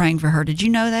town was praying for her. Did you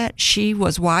know that? She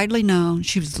was widely known.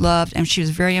 She was loved, and she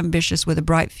was very ambitious with a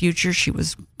bright future. She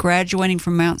was graduating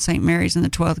from Mount St. Mary's in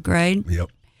the 12th grade. Yep.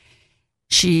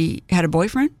 She had a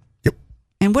boyfriend? Yep.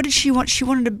 And what did she want? She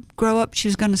wanted to grow up. She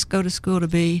was going to go to school to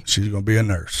be? She's going to be a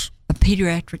nurse. A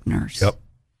pediatric nurse. Yep.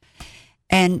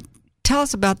 And tell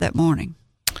us about that morning.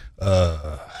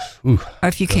 Or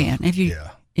if you can.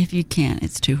 If you can,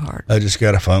 it's too hard. I just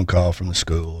got a phone call from the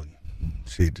school, and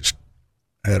she just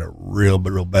had a real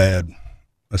bad,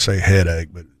 let's say headache,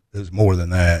 but it was more than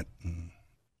that. And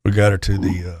we got her to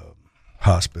the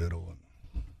hospital,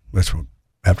 and that's when,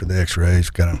 after the x-rays,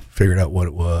 kind of figured out what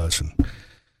it was, and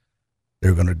they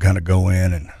were going to kind of go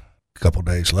in and a couple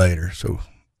days later. So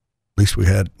at least we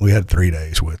had 3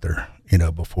 days with her,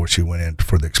 before she went in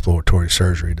for the exploratory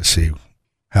surgery to see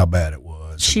how bad it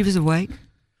was. She was awake?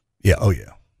 Yeah. Oh,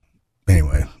 yeah.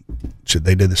 Anyway, so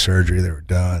they did the surgery. They were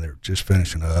done. They were just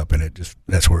finishing up, and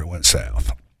that's where it went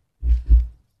south.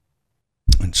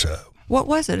 And so. What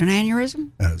was it, an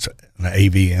aneurysm? It's an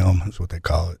AVM is what they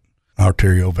call it,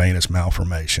 arteriovenous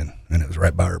malformation, and it was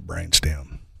right by her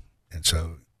brainstem. And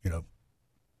so,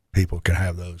 people can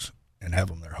have those and have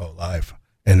them their whole life,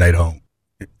 and they don't,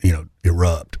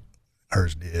 erupt.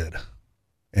 Hers did.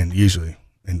 And usually,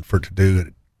 and for it to do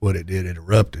it, what it did, it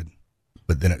erupted,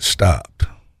 but then it stopped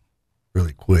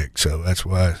really quick. So that's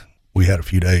why we had a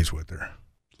few days with her.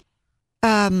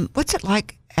 What's it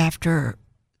like after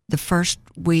the first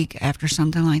week after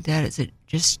something like that? Is it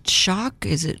just shock?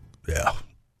 Is it? Yeah,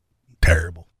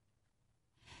 terrible.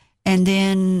 And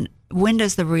then when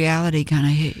does the reality kind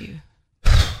of hit you?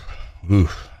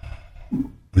 Oof.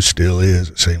 It still is,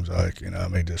 it seems like,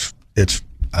 it's,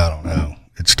 I don't know,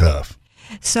 it's tough.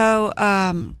 So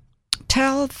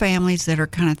tell families that are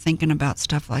kind of thinking about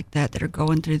stuff like that are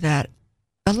going through that.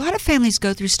 A lot of families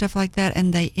go through stuff like that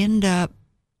and they end up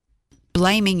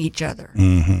blaming each other.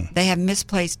 Mm-hmm. They have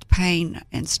misplaced pain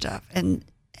and stuff. And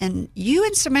you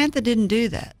and Samantha didn't do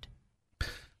that.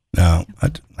 No, I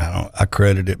don't. I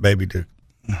credit it maybe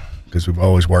because we've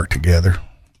always worked together.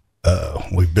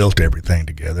 We've built everything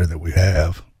together that we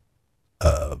have.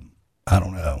 I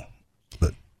don't know,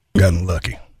 but gotten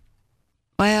lucky.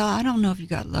 Well, I don't know if you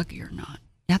got lucky or not.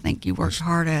 I think you worked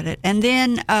hard at it. And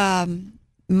then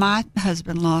my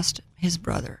husband lost his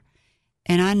brother.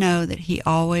 And I know that he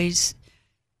always,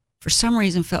 for some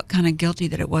reason, felt kind of guilty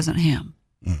that it wasn't him.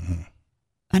 Mm-hmm.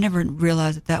 I never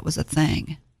realized that was a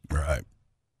thing. Right.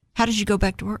 How did you go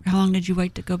back to work? How long did you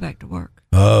wait to go back to work?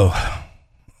 Oh,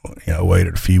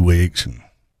 waited a few weeks, and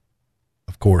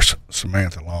of course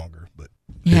Samantha longer, but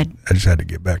I just had to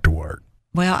get back to work.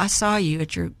 Well, I saw you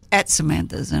at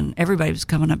Samantha's, and everybody was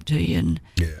coming up to you,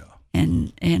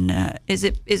 and is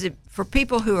it for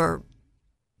people who are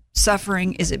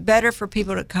suffering? Is it better for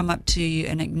people to come up to you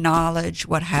and acknowledge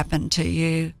what happened to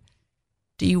you?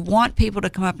 Do you want people to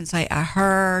come up and say, "I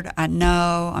heard, I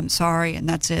know, I'm sorry," and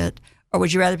that's it, or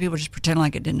would you rather people just pretend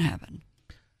like it didn't happen?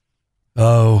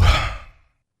 Oh,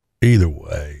 either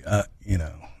way,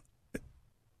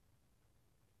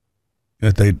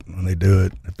 when they do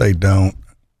it, if they don't,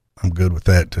 I'm good with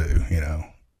that too.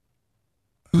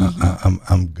 Mm-hmm.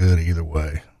 I'm good either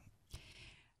way.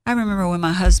 I remember when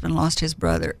my husband lost his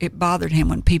brother, it bothered him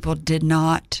when people did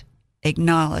not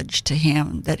acknowledge to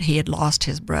him that he had lost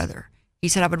his brother. He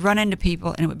said, I would run into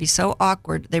people and it would be so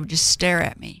awkward. They would just stare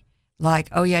at me like,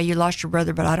 oh yeah, you lost your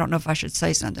brother, but I don't know if I should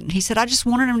say something. He said, I just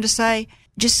wanted him to say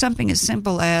just something as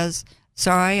simple as,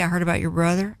 sorry, I heard about your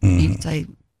brother. Mm-hmm. And he'd say,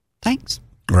 thanks.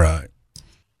 Right.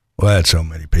 Well, I had so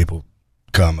many people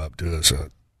come up to us.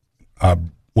 I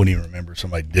wouldn't even remember if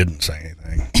somebody didn't say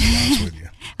anything, to be honest with you.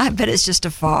 I bet it's just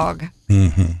a fog.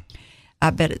 Mm-hmm. I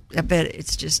bet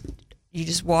it's just, you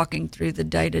just walking through the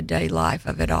day-to-day life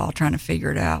of it all, trying to figure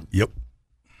it out. Yep.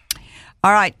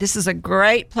 All right, this is a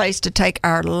great place to take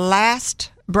our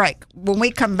last break. When we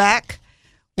come back,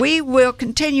 we will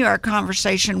continue our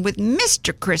conversation with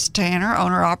Mr. Chris Tanner,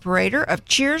 owner-operator of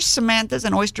Cheers, Samantha's,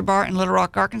 and Oyster Bar in Little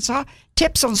Rock, Arkansas.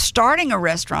 Tips on starting a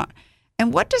restaurant.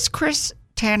 And what does Chris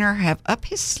Tanner have up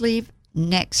his sleeve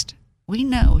next? We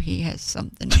know he has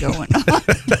something going on.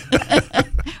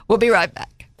 We'll be right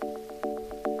back.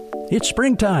 It's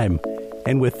springtime,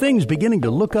 and with things beginning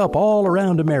to look up all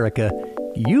around America,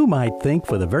 you might think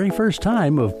for the very first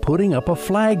time of putting up a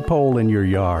flagpole in your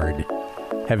yard.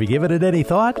 Have you given it any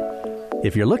thought?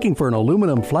 If you're looking for an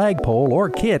aluminum flagpole or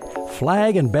kit,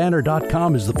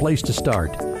 flagandbanner.com is the place to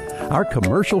start. Our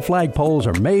commercial flagpoles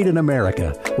are made in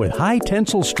America with high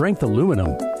tensile strength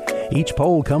aluminum. Each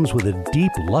pole comes with a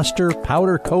deep luster,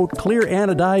 powder coat, clear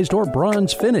anodized, or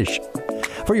bronze finish.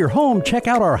 For your home, check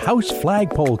out our house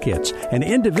flagpole kits and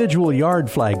individual yard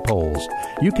flagpoles.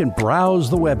 You can browse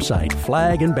the website,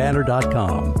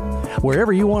 flagandbanner.com.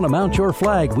 Wherever you want to mount your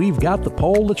flag, we've got the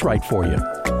pole that's right for you.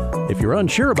 If you're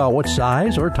unsure about what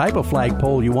size or type of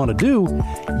flagpole you want to do,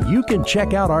 you can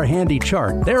check out our handy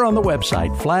chart there on the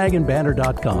website,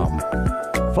 flagandbanner.com.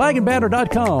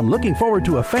 Flagandbanner.com, looking forward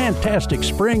to a fantastic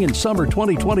spring and summer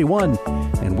 2021,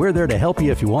 and we're there to help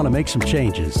you if you want to make some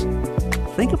changes.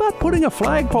 Think about putting a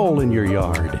flagpole in your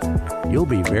yard. You'll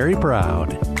be very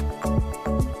proud.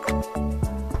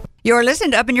 You're listening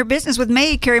to Up in Your Business with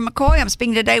me, Carrie McCoy. I'm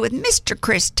speaking today with Mr.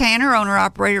 Chris Tanner,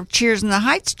 owner-operator of Cheers in the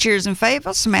Heights, Cheers in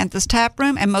Fayetteville, Samantha's Tap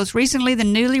Room, and most recently the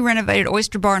newly renovated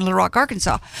Oyster Bar in Little Rock,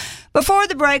 Arkansas. Before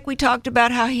the break, we talked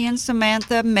about how he and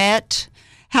Samantha met,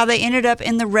 how they ended up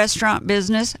in the restaurant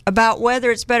business, about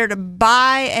whether it's better to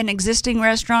buy an existing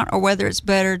restaurant or whether it's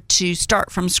better to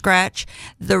start from scratch,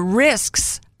 the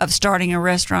risks of starting a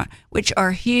restaurant, which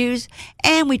are huge,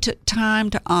 and we took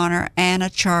time to honor Anna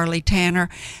Charlie Tanner,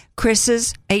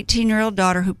 Chris's 18-year-old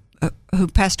daughter who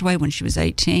passed away when she was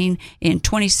 18 in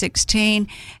 2016,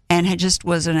 and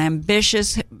was an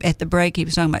ambitious, at the break he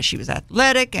was talking about she was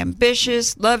athletic,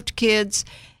 ambitious, loved kids,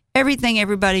 everything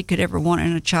everybody could ever want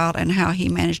in a child, and how he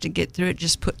managed to get through it,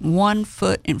 just putting one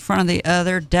foot in front of the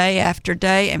other day after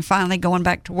day, and finally going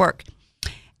back to work.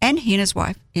 And he and his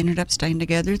wife ended up staying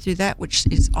together through that, which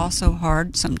is also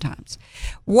hard sometimes.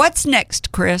 What's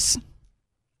next, Chris?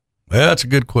 Well, that's a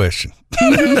good question.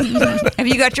 Have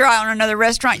you got your eye on another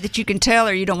restaurant that you can tell,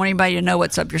 or you don't want anybody to know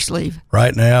what's up your sleeve?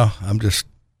 Right now, I'm just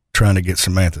trying to get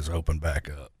Samantha's open back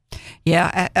up.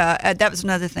 Yeah, that was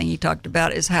another thing he talked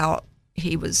about, is how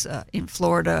he was in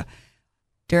Florida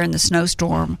during the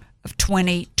snowstorm of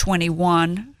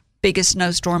 2021, biggest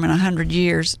snowstorm in 100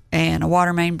 years, and a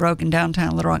water main broke in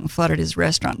downtown Little Rock and flooded his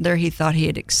restaurant. There he thought he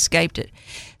had escaped it.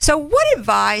 So what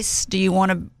advice do you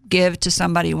want to give to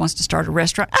somebody who wants to start a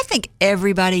restaurant? I think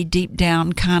everybody deep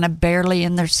down, kind of barely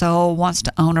in their soul, wants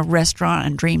to own a restaurant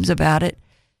and dreams about it.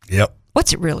 Yep.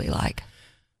 What's it really like?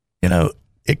 You know,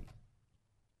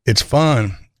 it's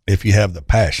fun if you have the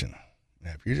passion.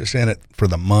 Now, if you're just in it for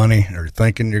the money or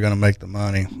thinking you're going to make the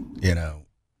money,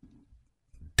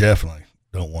 definitely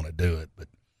don't want to do it. But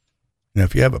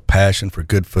if you have a passion for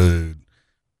good food,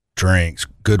 drinks,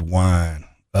 good wine,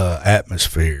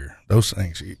 atmosphere, those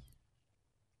things,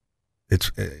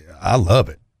 I love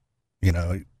it.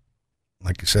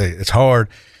 Like you say, it's hard.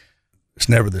 It's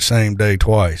never the same day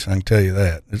twice. I can tell you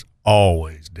that. It's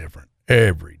always different.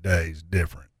 Every day is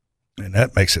different, and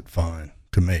that makes it fun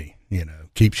to me.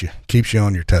 Keeps you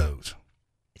on your toes.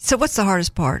 So, what's the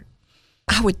hardest part?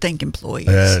 I would think employees.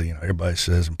 Everybody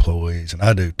says employees, and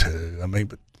I do too.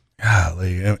 But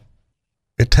golly,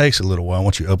 it takes a little while.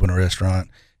 Once you open a restaurant,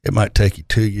 it might take you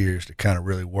 2 years to kind of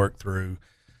really work through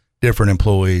different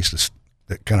employees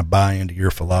that kind of buy into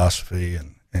your philosophy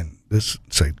and this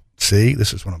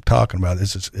this is what I'm talking about.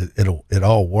 It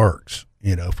all works.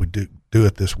 If we do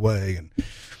it this way,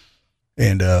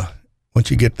 and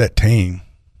once you get that team,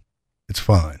 it's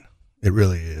fun. It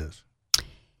really is.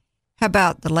 How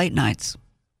about the late nights?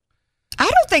 I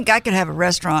don't think I could have a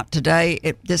restaurant today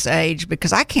at this age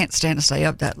because I can't stand to stay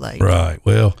up that late. Right.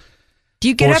 Well, do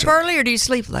you get up early or do you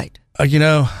sleep late? I get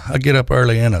up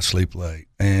early and I sleep late,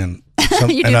 and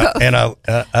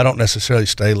I don't necessarily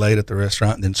stay late at the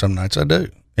restaurant. And then some nights I do,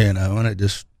 and it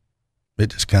just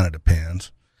kind of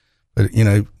depends. But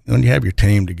when you have your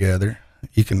team together,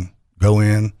 you can go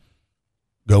in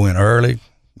early,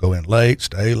 go in late,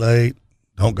 stay late,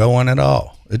 don't go in at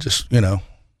all. It just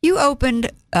You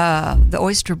opened the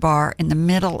Oyster Bar in the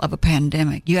middle of a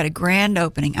pandemic. You had a grand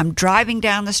opening. I'm driving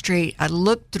down the street. I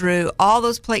look through all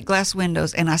those plate glass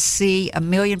windows, and I see 1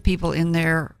 million people in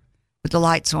there with the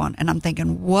lights on. And I'm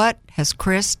thinking, what has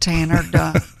Chris Tanner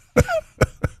done?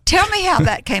 Tell me how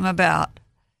that came about.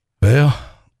 Well,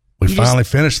 we finally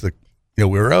finished we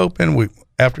were open.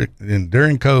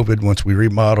 During COVID, once we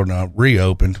remodeled and I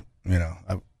reopened,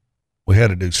 we had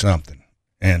to do something.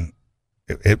 And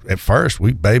at first,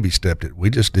 we baby stepped it. We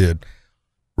just did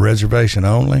reservation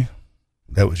only.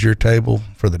 That was your table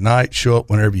for the night. Show up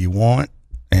whenever you want,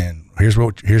 and here's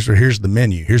the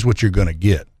menu. Here's what you're going to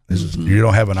get. You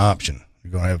don't have an option.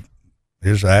 You're going to have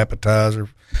here's the appetizer,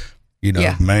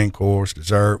 main course,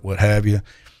 dessert, what have you,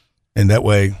 and that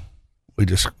way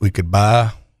we could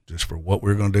buy just for what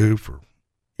we're going to do for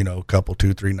a couple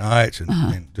 2-3 nights,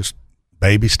 and just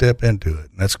baby step into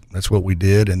it. And that's what we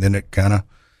did, and then it kind of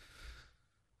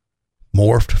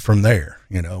morphed from there.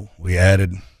 We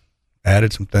added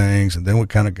some things, and then we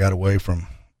kind of got away from,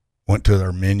 went to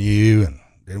our menu, and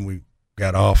then we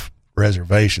got off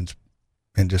reservations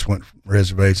and just went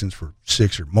reservations for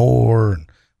 6 or more, and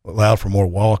allowed for more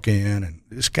walk-in, and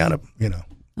just kind of,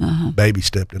 baby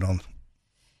stepped it on.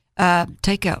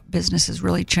 Takeout business has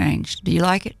really changed. Do you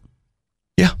like it?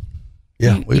 Yeah.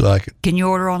 Yeah, we like it. Can you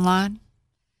order online?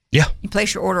 Yeah. You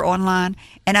place your order online,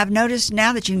 and I've noticed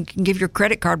now that you can give your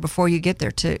credit card before you get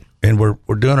there too. And we're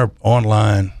doing our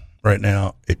online right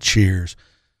now at Cheers.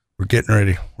 We're getting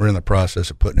ready. We're in the process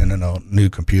of putting in a new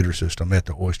computer system at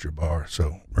the Oyster Bar,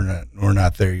 so we're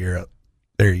not there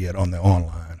yet on the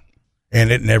online.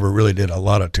 And it never really did a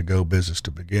lot of to-go business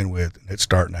to begin with, and it's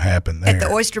starting to happen there. At the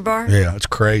Oyster Bar? Yeah, it's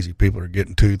crazy. People are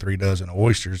getting 2-3 dozen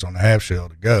oysters on the half shell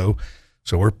to go.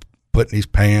 So we're putting these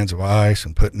pans of ice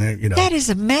and putting it, That is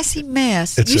a messy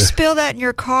mess. You spill that in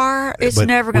your car, it's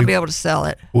never going to be able to sell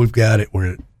it. We've got it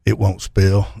where it won't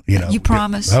spill. You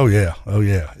promise? Oh yeah.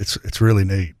 It's really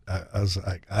neat. I was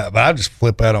like, I just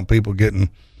flip out on people getting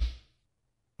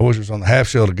oysters on the half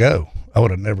shell to go. I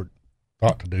would have never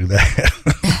thought to do that.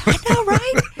 I know,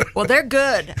 right? Well, they're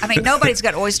good. I mean, nobody's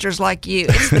got oysters like you.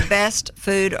 It's the best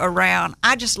food around.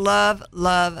 I just love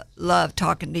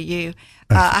talking to you.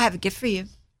 I have a gift for you.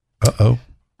 Uh-oh.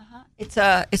 It's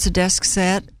a desk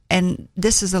set, and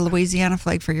this is a Louisiana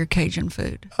flag for your Cajun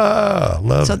food. Oh,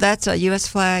 love it. So that's a U.S.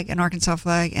 flag, an Arkansas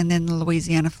flag, and then the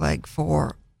Louisiana flag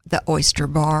for the Oyster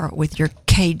Bar with your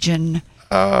Cajun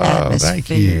atmosphere. Thank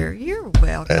you. You're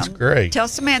welcome. That's great. Tell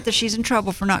Samantha she's in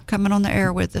trouble for not coming on the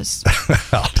air with us.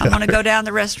 I'm going to go down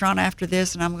the restaurant after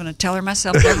this, and I'm going to tell her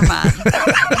myself, never mind.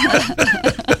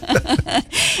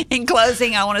 In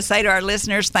closing, I want to say to our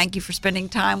listeners, thank you for spending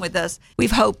time with us. We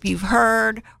hope you've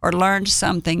heard or learned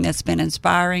something that's been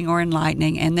inspiring or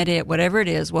enlightening, and that whatever it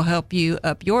is, will help you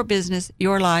up your business,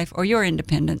 your life, or your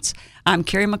independence. I'm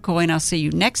Carrie McCoy, and I'll see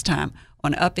you next time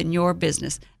on Up in Your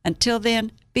Business. Until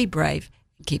then, be brave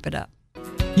and keep it up.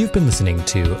 You've been listening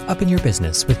to Up in Your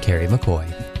Business with Carrie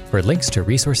McCoy. For links to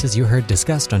resources you heard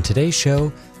discussed on today's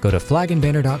show, go to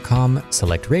flagandbanner.com,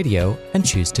 select radio, and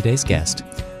choose today's guest.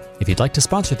 If you'd like to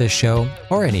sponsor this show,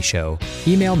 or any show,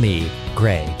 email me,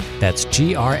 Gray, that's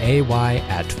GRAY,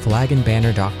 at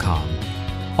flagandbanner.com.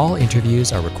 All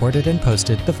interviews are recorded and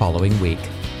posted the following week.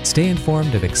 Stay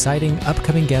informed of exciting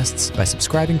upcoming guests by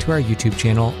subscribing to our YouTube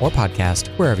channel or podcast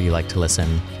wherever you like to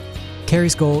listen.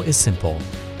 Carrie's goal is simple: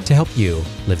 to help you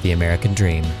live the American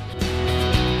dream.